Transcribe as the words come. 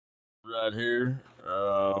right here.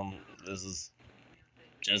 This is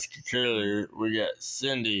Jessica Curler. We got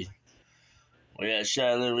Cindy. We got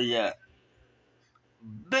Shiloh. We got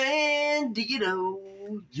Bandito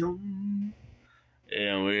Young.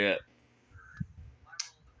 And we got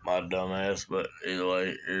my dumb ass. But either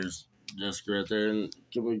way, here's Jessica right there. And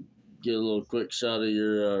can we get a little quick shot of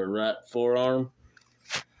your right forearm?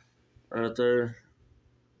 Right there.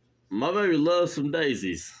 My baby loves some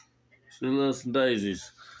daisies. She loves some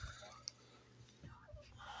daisies.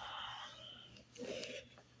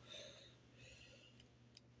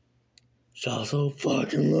 She also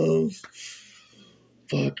fucking loves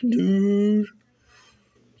fucking dude.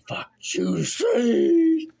 Fuck shoot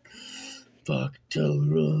straight. Fuck tell her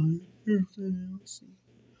right. Everything else.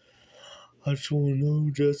 I just wanna know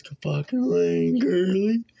Jessica fucking Lane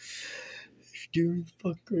girly. She doing the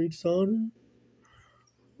fuck greatest honor.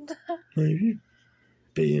 Maybe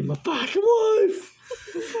being my fucking wife.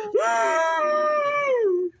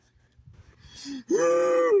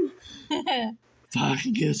 If I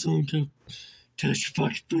can get someone to touch your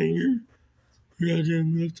fucking finger,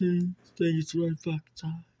 goddamn left hand, think it's the right fucking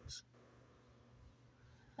size.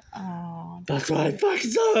 Oh, that's the right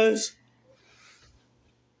fucking size.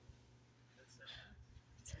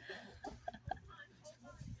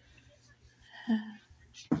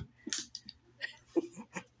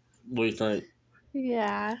 What do you think?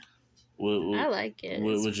 yeah. I like it.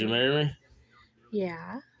 Would you marry me?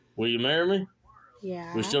 Yeah. Will you marry me?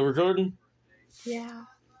 Yeah. We still recording? Yeah.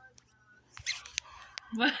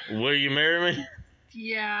 Will you marry me?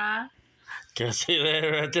 Yeah. Can I see that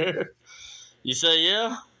right there? You say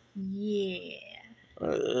yeah? Yeah.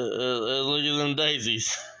 Look at them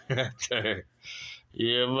daisies right there.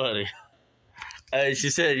 Yeah, buddy. Hey, she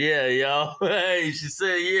said yeah, y'all. Hey, she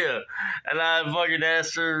said yeah. And I fucking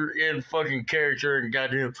asked her in fucking character and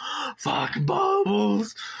goddamn fucking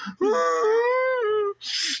bubbles.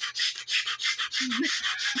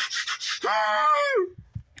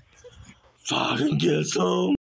 Fucking get some.